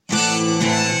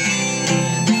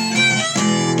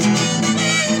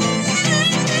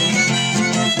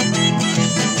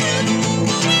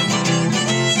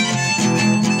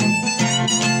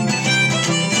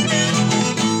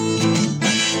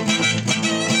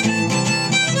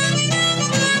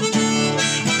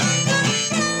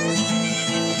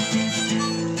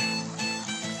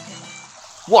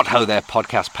What ho there,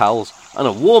 podcast pals, and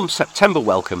a warm September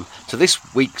welcome to this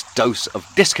week's dose of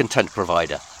Discontent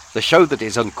Provider, the show that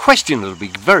is unquestionably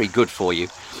very good for you,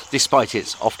 despite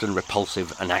its often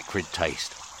repulsive and acrid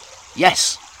taste.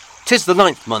 Yes, 'tis the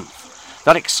 9th month,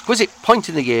 that exquisite point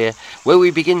in the year where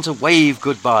we begin to wave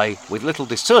goodbye with little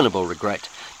discernible regret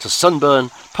to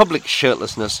sunburn, public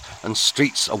shirtlessness, and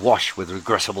streets awash with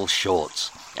regrettable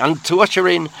shorts, and to usher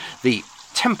in the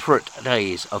temperate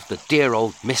days of the dear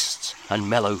old mists and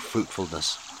mellow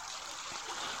fruitfulness.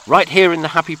 Right here in the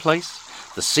happy place,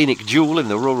 the scenic jewel in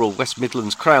the rural West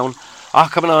Midlands crown,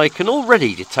 Arkham and I can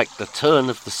already detect the turn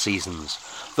of the seasons.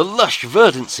 The lush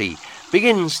verdancy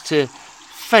begins to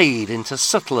fade into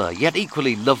subtler yet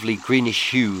equally lovely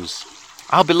greenish hues.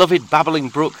 Our beloved babbling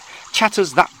brook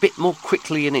chatters that bit more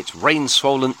quickly in its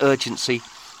rain-swollen urgency,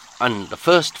 and the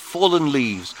first fallen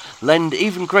leaves lend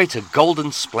even greater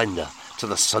golden splendour to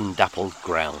the sun-dappled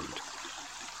ground.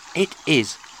 It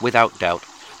is, without doubt,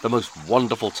 the most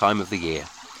wonderful time of the year.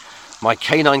 My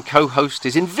canine co-host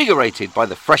is invigorated by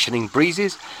the freshening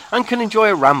breezes and can enjoy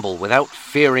a ramble without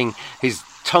fearing his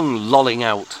tongue lolling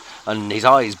out and his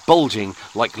eyes bulging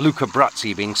like Luca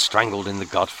Brasi being strangled in The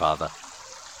Godfather.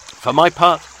 For my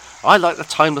part, I like the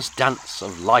timeless dance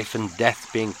of life and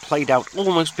death being played out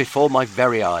almost before my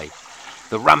very eye.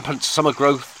 The rampant summer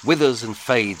growth withers and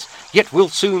fades, yet will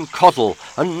soon coddle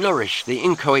and nourish the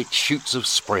inchoate shoots of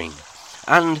spring.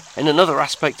 And, in another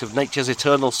aspect of nature's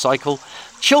eternal cycle,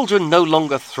 children no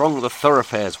longer throng the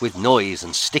thoroughfares with noise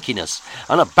and stickiness,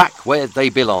 and are back where they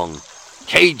belong,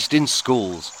 caged in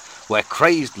schools, where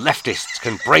crazed leftists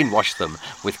can brainwash them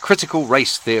with critical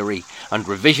race theory and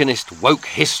revisionist woke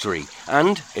history,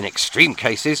 and, in extreme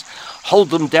cases, hold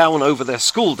them down over their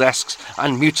school desks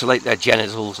and mutilate their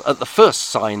genitals at the first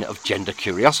sign of gender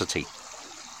curiosity.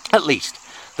 At least,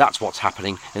 that's what's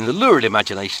happening in the lurid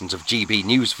imaginations of GB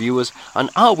News viewers, and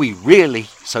are we really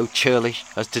so churlish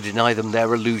as to deny them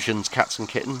their illusions, cats and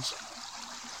kittens?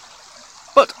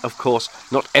 But, of course,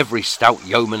 not every stout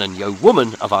yeoman and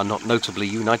yeowoman of our not notably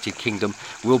United Kingdom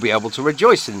will be able to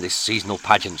rejoice in this seasonal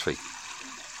pageantry.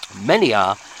 Many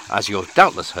are, as you've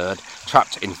doubtless heard,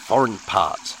 trapped in foreign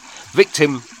parts,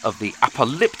 victim of the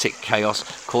apocalyptic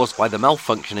chaos caused by the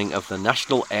malfunctioning of the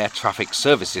National Air Traffic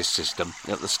Services system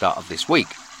at the start of this week.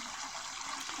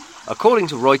 According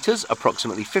to Reuters,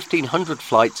 approximately 1,500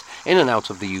 flights in and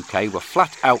out of the UK were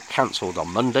flat out cancelled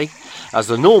on Monday, as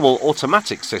the normal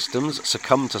automatic systems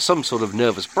succumbed to some sort of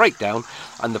nervous breakdown,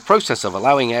 and the process of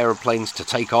allowing aeroplanes to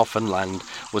take off and land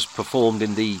was performed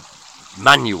in the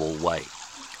manual way.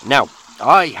 Now,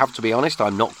 I have to be honest,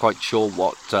 I'm not quite sure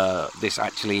what this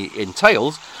actually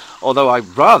entails, although I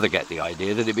rather get the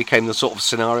idea that it became the sort of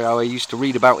scenario I used to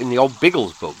read about in the old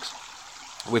Biggles books,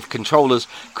 with controllers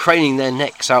craning their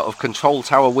necks out of control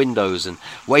tower windows and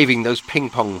waving those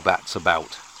ping-pong bats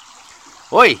about.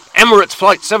 Oi, Emirates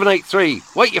Flight 783,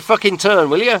 wait your fucking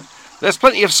turn, will you? There's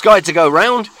plenty of sky to go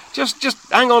round.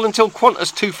 Just hang on until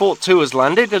Qantas 242 has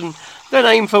landed, and then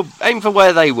aim for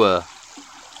where they were.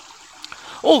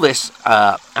 All this,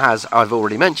 as I've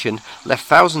already mentioned, left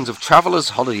thousands of travellers,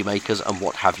 holidaymakers and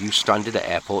what have you stranded at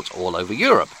airports all over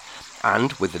Europe,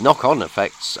 and with the knock-on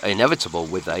effects inevitable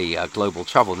with a global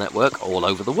travel network all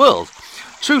over the world.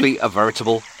 Truly a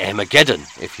veritable Armageddon,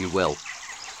 if you will.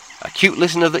 Acute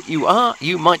listener that you are,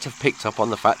 you might have picked up on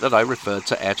the fact that I referred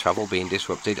to air travel being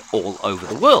disrupted all over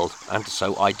the world, and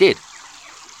so I did.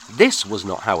 This was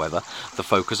not, however, the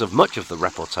focus of much of the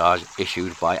reportage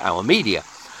issued by our media.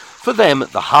 For them,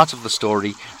 the heart of the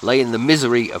story lay in the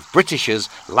misery of Britishers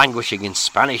languishing in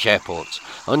Spanish airports,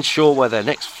 unsure where their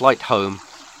next flight home,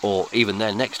 or even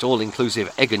their next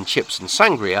all-inclusive egg and chips and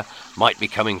sangria, might be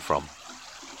coming from.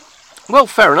 Well,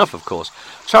 fair enough, of course.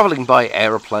 Travelling by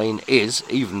aeroplane is,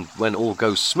 even when all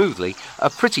goes smoothly,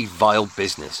 a pretty vile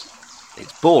business.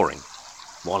 It's boring.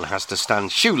 One has to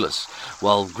stand shoeless,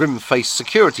 while grim-faced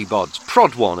security bods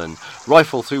prod one and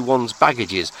rifle through one's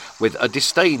baggages with a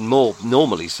disdain more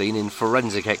normally seen in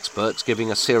forensic experts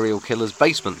giving a serial killer's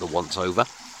basement the once-over.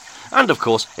 And, of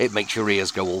course, it makes your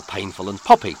ears go all painful and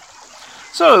poppy.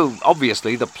 So,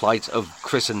 obviously, the plight of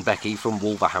Chris and Becky from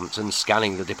Wolverhampton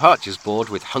scanning the departures board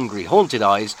with hungry, haunted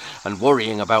eyes and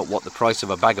worrying about what the price of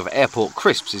a bag of airport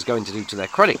crisps is going to do to their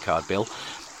credit card bill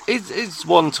is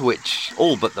one to which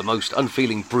all but the most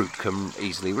unfeeling brute can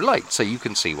easily relate, so you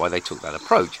can see why they took that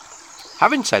approach.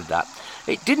 Having said that,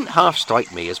 it didn't half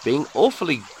strike me as being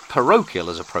awfully parochial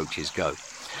as approaches go.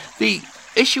 The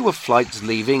issue of flights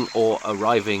leaving or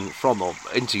arriving from or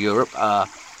into Europe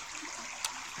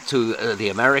to the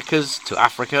Americas, to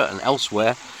Africa and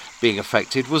elsewhere being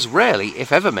affected was rarely,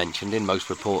 if ever, mentioned in most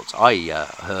reports I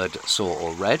heard, saw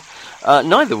or read.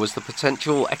 Neither was the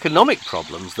potential economic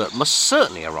problems that must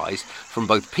certainly arise from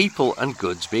both people and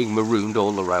goods being marooned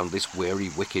all around this weary,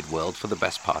 wicked world for the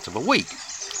best part of a week.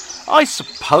 I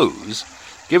suppose,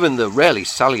 given the rarely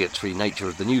salutary nature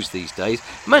of the news these days,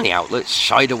 many outlets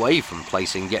shied away from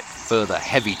placing yet further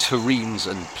heavy tureens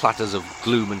and platters of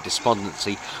gloom and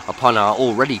despondency upon our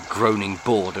already groaning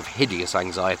board of hideous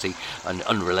anxiety and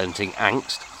unrelenting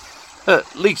angst.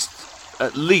 At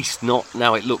least not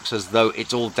now it looks as though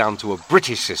it's all down to a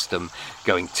British system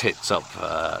going tits up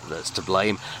that's to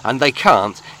blame, and they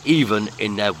can't, even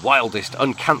in their wildest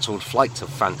uncancelled flights of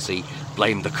fancy,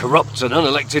 blame the corrupt and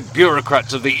unelected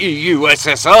bureaucrats of the EU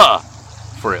SSR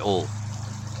for it all.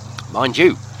 Mind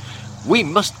you, we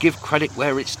must give credit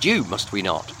where it's due, must we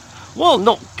not? While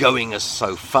not going as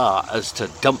so far as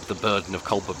to dump the burden of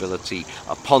culpability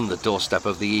upon the doorstep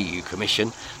of the EU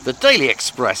Commission, the Daily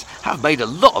Express have made a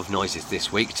lot of noises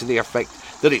this week to the effect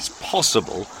that it's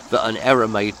possible that an error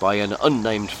made by an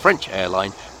unnamed French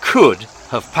airline could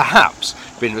have perhaps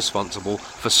been responsible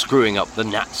for screwing up the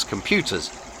Nats' computers.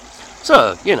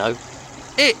 So,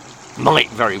 it might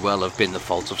very well have been the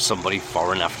fault of somebody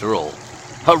foreign after all.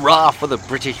 Hurrah for the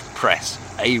British press,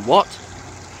 eh what?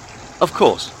 Of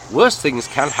course, worse things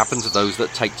can happen to those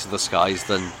that take to the skies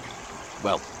than,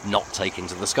 well, not taking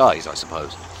to the skies, I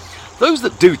suppose. Those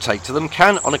that do take to them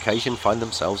can, on occasion, find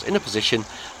themselves in a position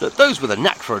that those with a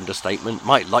knack for understatement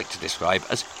might like to describe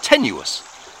as tenuous,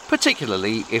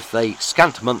 particularly if they,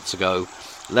 scant months ago,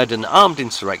 led an armed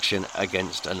insurrection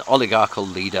against an oligarchical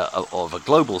leader of a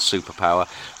global superpower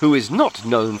who is not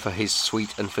known for his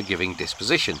sweet and forgiving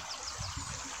disposition.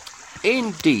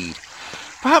 Indeed.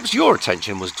 Perhaps your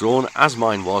attention was drawn, as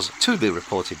mine was, to the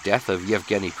reported death of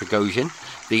Yevgeny Prigozhin,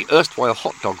 the erstwhile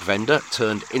hot dog vendor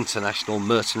turned international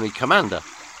mercenary commander.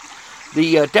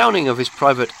 The downing of his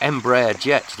private Embraer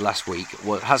jet last week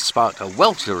has sparked a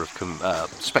welter of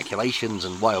speculations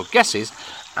and wild guesses,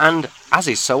 and, as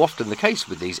is so often the case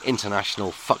with these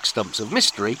international fuck stumps of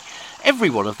mystery,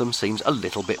 every one of them seems a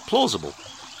little bit plausible.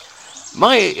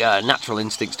 My natural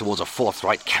instincts towards a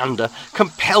forthright candour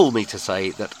compel me to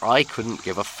say that I couldn't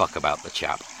give a fuck about the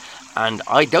chap. And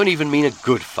I don't even mean a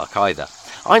good fuck either.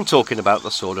 I'm talking about the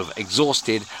sort of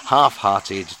exhausted,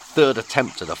 half-hearted, third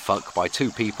attempt at a fuck by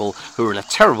two people who are in a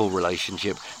terrible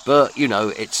relationship, but,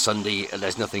 it's Sunday and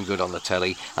there's nothing good on the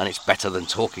telly, and it's better than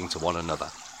talking to one another.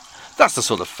 That's the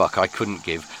sort of fuck I couldn't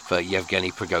give for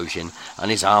Yevgeny Prigozhin and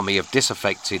his army of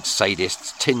disaffected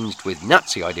sadists tinged with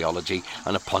Nazi ideology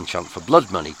and a penchant for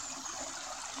blood money.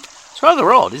 It's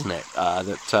rather odd, isn't it,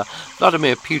 that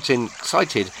Vladimir Putin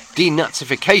cited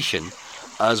denazification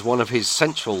as one of his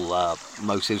central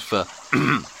motives for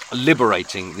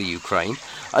liberating the Ukraine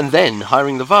and then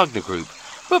hiring the Wagner Group.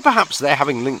 But perhaps their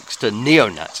having links to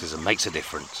neo-Nazism makes a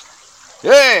difference.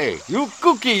 Hey, you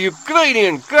cookie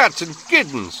Ukrainian cats and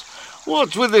kittens!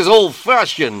 What's with this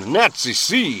old-fashioned Nazi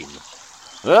scene?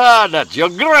 Ah, that's your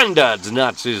granddad's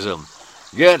Nazism.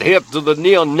 Get hip to the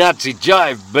neo-Nazi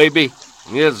jive, baby.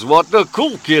 It's what the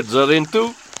cool kids are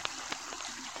into.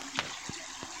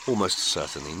 Almost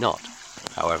certainly not,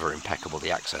 however impeccable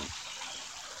the accent.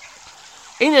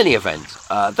 In any event,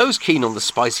 those keen on the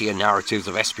spicier narratives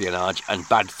of espionage and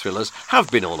bad thrillers have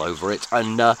been all over it,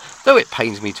 and though it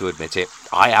pains me to admit it,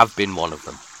 I have been one of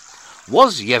them.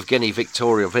 Was Yevgeny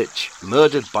Viktorovich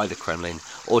murdered by the Kremlin,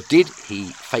 or did he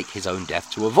fake his own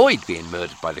death to avoid being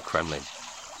murdered by the Kremlin?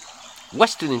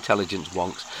 Western intelligence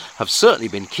wonks have certainly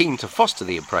been keen to foster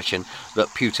the impression that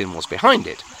Putin was behind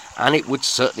it, and it would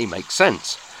certainly make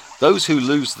sense. Those who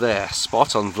lose their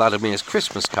spot on Vladimir's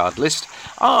Christmas card list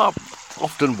are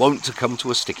often wont to come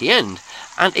to a sticky end,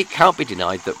 and it can't be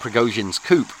denied that Prigozhin's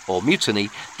coup, or mutiny,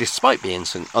 despite being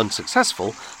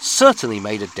unsuccessful, certainly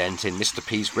made a dent in Mr.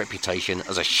 P's reputation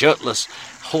as a shirtless,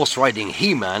 horse-riding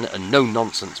he-man and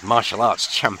no-nonsense martial arts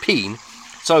champion,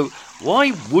 so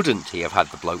why wouldn't he have had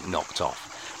the bloke knocked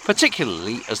off?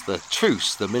 Particularly as the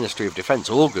truce the Ministry of Defence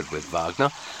augured with Wagner,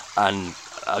 and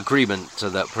agreement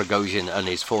that Prigozhin and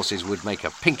his forces would make a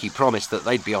pinky promise that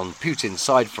they'd be on Putin's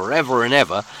side forever and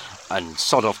ever, and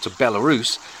sod off to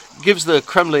Belarus, gives the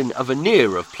Kremlin a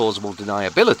veneer of plausible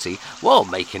deniability while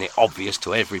making it obvious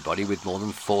to everybody with more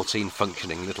than 14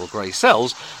 functioning little grey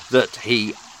cells that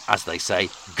he, as they say,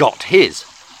 got his.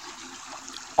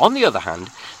 On the other hand,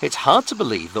 it's hard to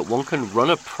believe that one can run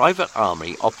a private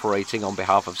army operating on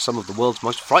behalf of some of the world's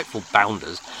most frightful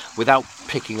bounders without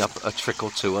picking up a trick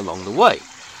or two along the way.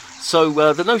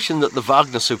 So the notion that the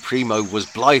Wagner Supremo was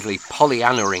blithely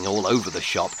Pollyannaing all over the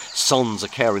shop, sans a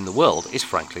care in the world, is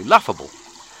frankly laughable.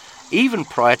 even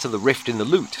prior to the rift in the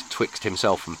loot twixt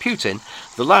himself and Putin,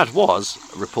 the lad was,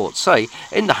 reports say,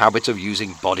 in the habit of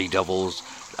using body doubles,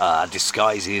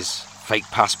 disguises, fake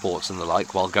passports and the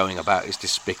like while going about his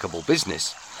despicable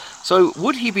business. So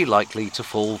would he be likely to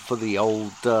fall for the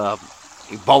old bomb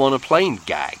on a plane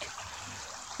gag?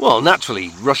 Well,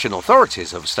 naturally, Russian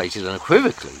authorities have stated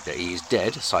unequivocally that he is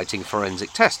dead, citing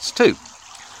forensic tests too.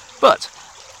 But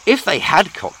if they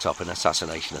had cocked up an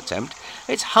assassination attempt,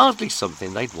 it's hardly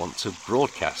something they'd want to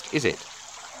broadcast, is it?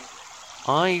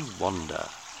 I wonder.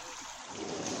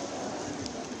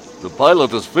 The pilot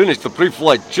has finished the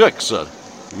pre-flight check, sir.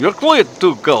 You're cleared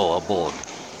to go aboard.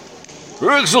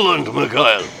 Excellent,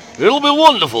 Mikhail. It'll be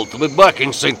wonderful to be back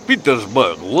in St.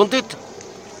 Petersburg, won't it?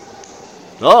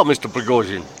 Ah, Mr.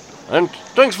 Prigozhin, and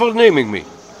thanks for naming me.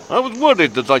 I was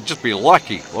worried that I'd just be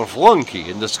lackey or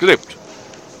flunky in the script.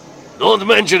 Don't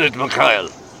mention it, Mikhail.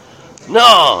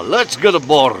 Now, let's get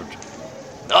aboard.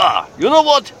 Ah, you know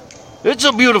what? It's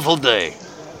a beautiful day.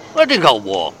 I think I'll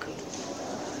walk.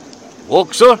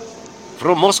 Walk, sir?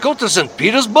 From Moscow to St.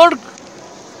 Petersburg?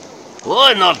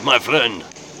 Why not, my friend?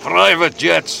 Private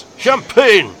jets,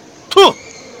 champagne. Phew!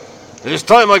 It's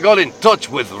time I got in touch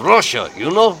with Russia, you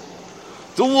know?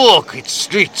 To walk its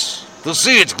streets, to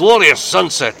see its glorious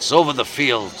sunsets over the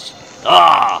fields.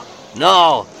 Ah,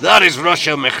 now that is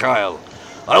Russia, Mikhail.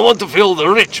 I want to feel the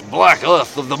rich black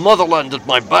earth of the motherland at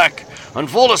my back and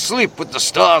fall asleep with the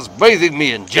stars bathing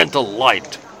me in gentle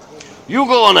light. You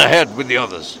go on ahead with the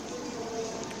others.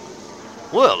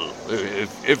 Well,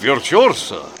 if you're sure,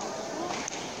 sir.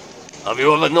 Have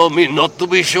you ever known me not to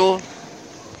be sure?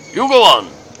 You go on.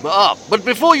 But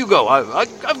before you go,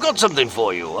 I've got something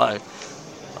for you.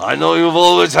 I know you've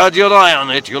always had your eye on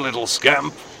it, you little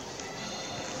scamp.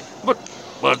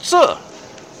 But sir,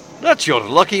 that's your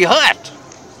lucky hat.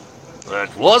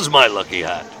 That was my lucky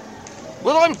hat.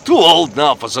 But I'm too old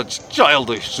now for such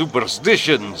childish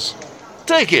superstitions.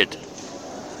 Take it.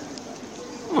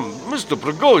 Mr.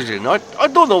 Prigozhin, I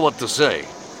don't know what to say.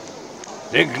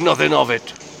 Think nothing of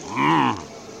it.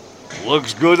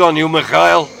 Looks good on you,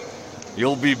 Mikhail.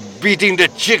 You'll be beating the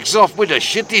chicks off with a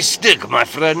shitty stick, my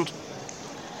friend.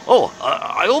 Oh,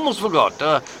 I almost forgot.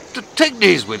 To take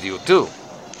these with you, too.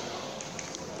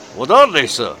 What are they,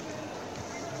 sir?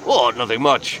 Oh, nothing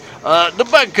much. The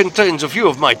bag contains a few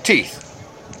of my teeth.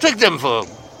 Take them for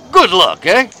good luck,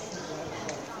 eh?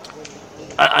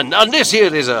 And this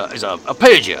here is a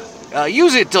pager.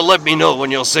 Use it to let me know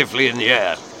when you're safely in the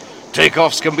air.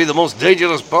 Takeoffs can be the most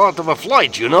dangerous part of a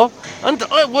flight, you know, and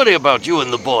I worry about you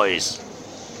and the boys.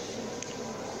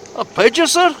 A pager,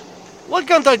 sir? Why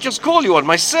can't I just call you on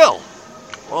my cell?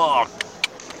 Oh,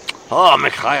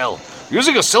 Mikhail,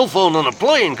 using a cell phone on a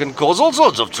plane can cause all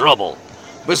sorts of trouble.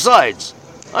 Besides,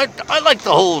 I like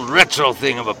the whole retro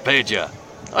thing of a pager.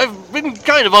 I've been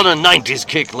kind of on a 90s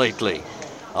kick lately.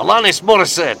 Alanis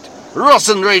Morissette, Ross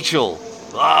and Rachel.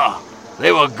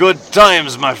 They were good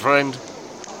times, my friend.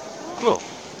 Oh,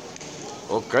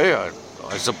 okay,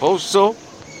 I suppose so.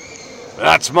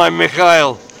 That's my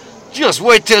Mikhail. Just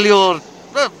wait till you're,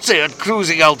 say, at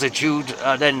cruising altitude,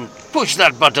 then push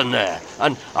that button there,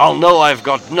 and I'll know I've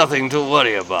got nothing to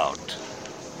worry about.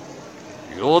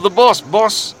 You're the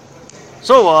boss.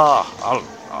 So,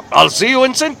 I'll see you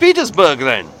in St. Petersburg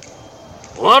then.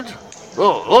 What?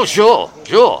 Oh, sure.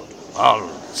 I'll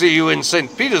see you in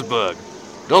St. Petersburg.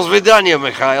 Do svidaniya,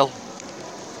 Mikhail.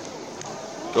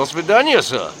 Do svidaniya,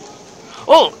 sir.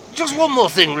 Oh, just one more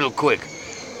thing real quick.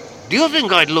 Do you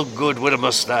think I'd look good with a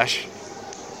mustache?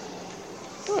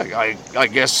 I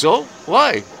guess so.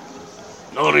 Why?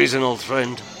 No reason, old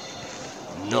friend.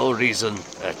 No reason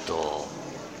at all.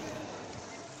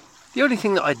 The only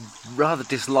thing that I'd rather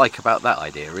dislike about that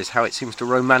idea is how it seems to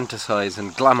romanticise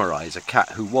and glamorise a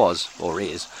cat who was, or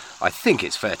is, I think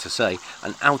it's fair to say,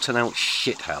 an out-and-out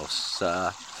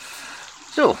shithouse.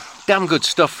 Still, damn good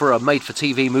stuff for a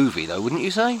made-for-TV movie, though, wouldn't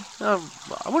you say? I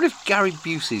wonder if Gary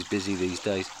Busey's busy these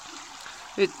days.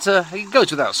 It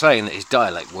goes without saying that his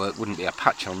dialect work wouldn't be a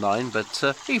patch on 9,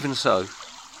 but even so.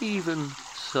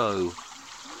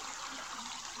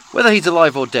 Whether he's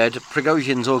alive or dead,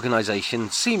 Prigozhin's organisation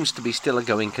seems to be still a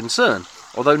going concern,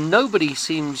 although nobody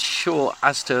seems sure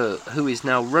as to who is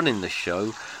now running the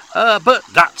show. But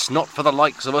that's not for the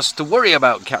likes of us to worry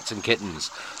about, cats and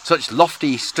kittens. Such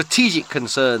lofty strategic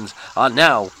concerns are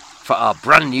now for our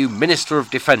brand new Minister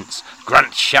of Defence,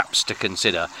 Grant Shapps, to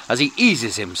consider as he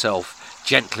eases himself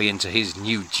gently into his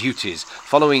new duties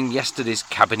following yesterday's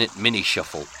cabinet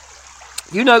mini-shuffle.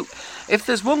 You know, if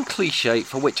there's one cliché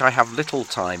for which I have little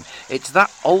time, it's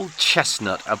that old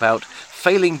chestnut about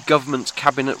failing government's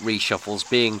cabinet reshuffles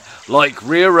being like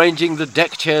rearranging the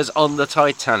deck chairs on the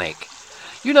Titanic.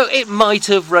 You know, it might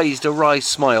have raised a wry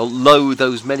smile low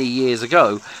those many years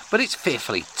ago, but it's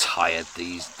fearfully tired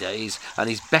these days, and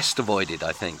is best avoided,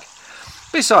 I think.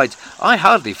 Besides, I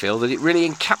hardly feel that it really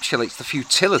encapsulates the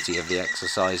futility of the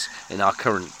exercise in our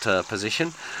current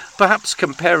position. Perhaps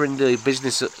comparing the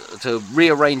business to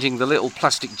rearranging the little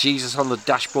plastic Jesus on the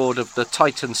dashboard of the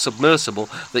Titan submersible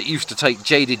that used to take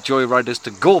jaded joyriders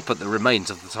to gawp at the remains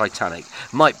of the Titanic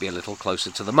might be a little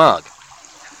closer to the mark.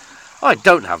 I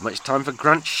don't have much time for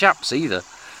Grant Shapps either.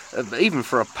 Even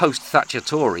for a post-Thatcher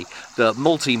Tory, the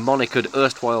multi-monikered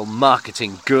erstwhile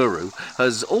marketing guru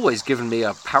has always given me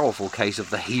a powerful case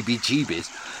of the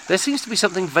heebie-jeebies. There seems to be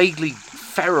something vaguely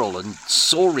feral and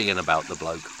saurian about the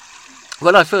bloke.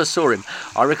 When I first saw him,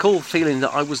 I recall feeling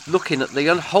that I was looking at the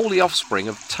unholy offspring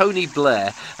of Tony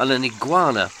Blair and an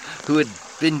iguana who had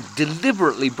been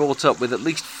deliberately brought up with at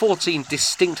least 14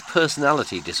 distinct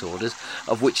personality disorders,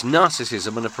 of which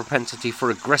narcissism and a propensity for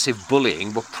aggressive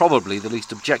bullying were probably the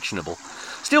least objectionable.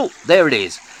 Still, there it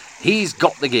is. He's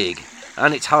got the gig,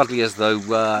 and it's hardly as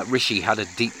though Rishi had a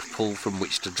deep pool from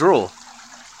which to draw.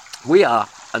 We are,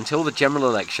 until the general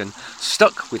election,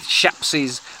 stuck with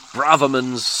Shappses,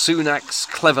 Bravermans, Sunaks,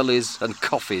 Cleverleys and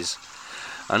Coffees,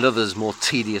 and others more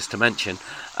tedious to mention.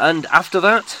 And after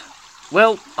that,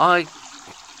 well, I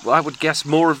would guess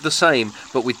more of the same,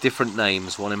 but with different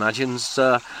names, one imagines.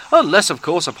 Unless, of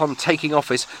course, upon taking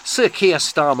office, Sir Keir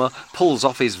Starmer pulls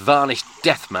off his varnished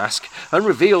death mask and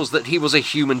reveals that he was a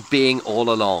human being all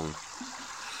along.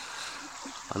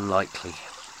 Unlikely.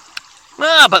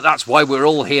 But that's why we're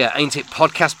all here, ain't it,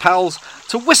 podcast pals?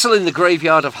 To whistle in the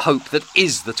graveyard of hope that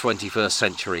is the 21st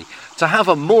century. To have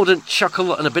a mordant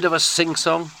chuckle and a bit of a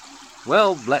sing-song.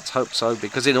 Well, let's hope so,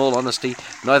 because in all honesty,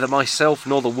 neither myself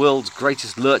nor the world's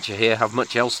greatest lurcher here have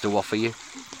much else to offer you.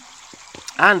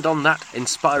 And on that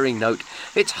inspiring note,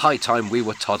 it's high time we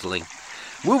were toddling.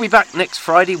 We'll be back next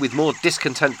Friday with more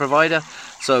Discontent Provider,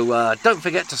 so don't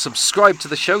forget to subscribe to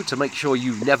the show to make sure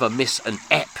you never miss an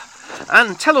ep.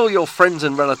 And tell all your friends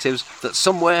and relatives that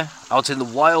somewhere out in the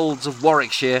wilds of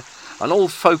Warwickshire, an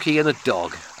old folkie and a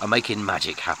dog are making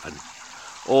magic happen.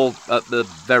 Or, at the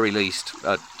very least,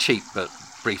 a cheap but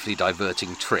briefly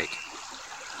diverting trick.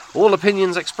 All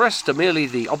opinions expressed are merely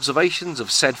the observations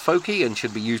of said folkie and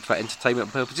should be used for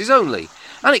entertainment purposes only.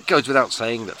 And it goes without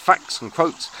saying that facts and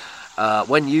quotes,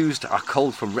 when used, are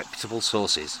culled from reputable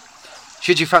sources.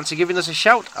 Should you fancy giving us a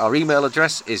shout, our email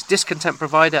address is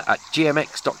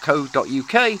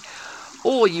discontentprovider@gmx.co.uk,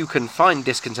 or you can find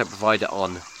Discontent Provider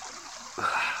on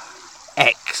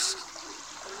X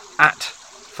at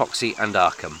Foxy and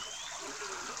Arkham.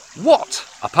 What,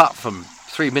 apart from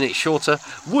 3 minutes shorter,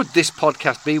 would this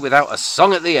podcast be without a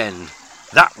song at the end?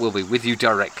 That will be with you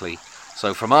directly.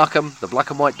 So from Arkham, the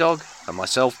black and white dog, and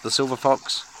myself, the silver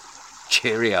fox,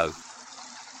 cheerio.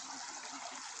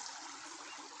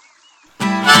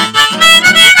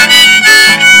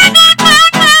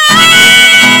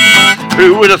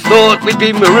 Who would have thought we'd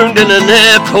be marooned in an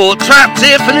airport, trapped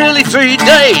here for nearly 3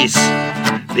 days?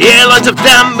 The airlines have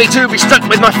damned me to be stuck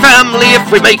with my family. If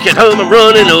we make it home, I'm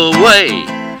running away.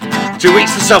 2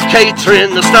 weeks of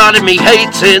self-catering have started me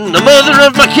hating the mother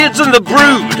of my kids and the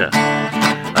brood.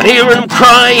 And hearing them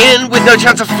crying with no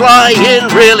chance of flying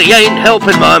really ain't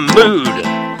helping my mood.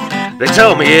 They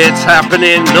tell me it's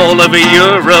happening all over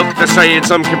Europe. They're saying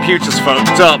some computers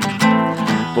fucked up.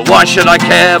 But why should I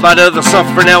care about others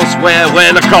suffering elsewhere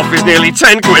when a coffee's nearly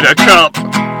 10 quid a cup?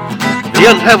 The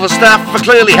unhelpful staff are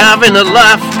clearly having a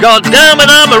laugh. God damn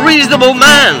it, I'm a reasonable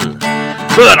man.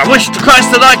 But I wish to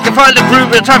Christ that I could find a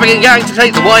group in a trafficking gang to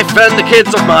take the wife and the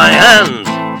kids off my hand.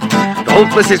 The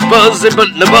whole place is buzzing,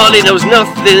 but nobody knows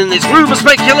nothing. It's rumours,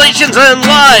 speculations and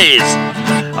lies.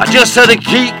 I just heard a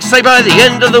geek say by the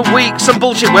end of the week some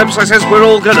bullshit website says we're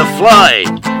all gonna fly.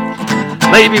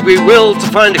 Maybe we will to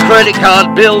find a credit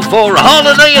card bill for a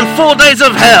holiday and 4 days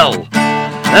of hell.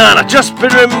 And I've just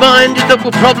been reminded that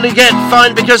we'll probably get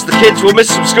fined because the kids will miss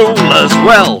some school as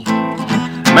well.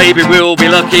 Maybe we'll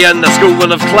be lucky and the school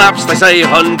will have collapsed. They say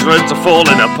hundreds are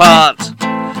falling apart.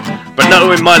 But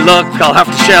knowing my luck, I'll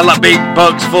have to shell out big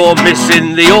bucks for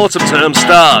missing the autumn term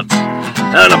start.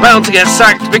 And I'm bound to get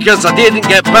sacked because I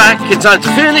didn't get back in time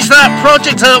to finish that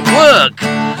project at work.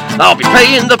 I'll be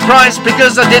paying the price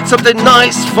because I did something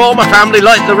nice for my family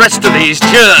like the rest of these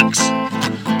jerks.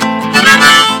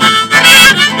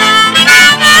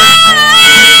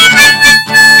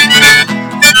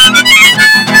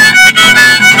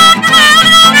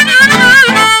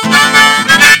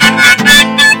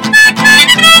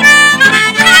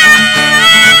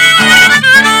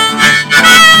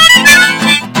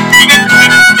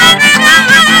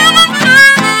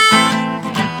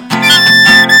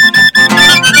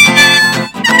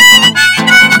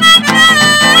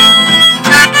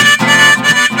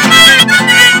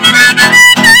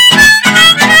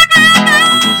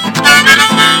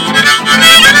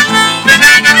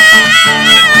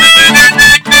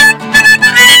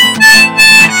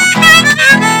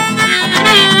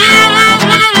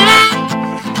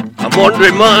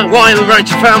 wondering why the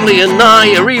Rachel family and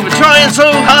I are even trying so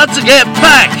hard to get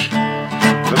back.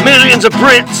 For millions of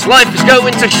Brits, life is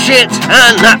going to shit,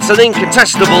 and that's an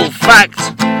incontestable fact.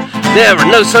 There are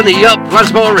no sunny up,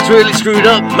 Lansmore is really screwed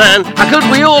up, man. How could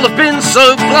we all have been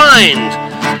so blind?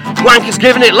 Wankers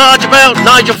giving it large about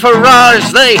Nigel Farage,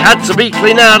 they had to be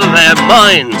clean out of their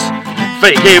minds.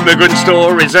 Fake immigrant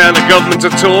stories and a government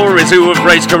of Tories who have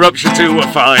raised corruption to a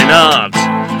fine art.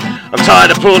 I'm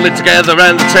tired of pulling together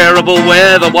and the terrible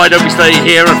weather. Why don't we stay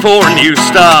here and for a new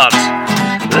start?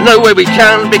 There's no way we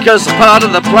can, because a part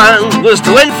of the plan was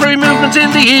to end free movement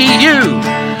in the EU.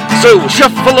 So we'll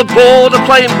shuffle aboard and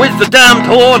play with the damned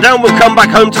horde, and we'll come back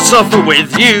home to suffer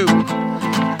with you.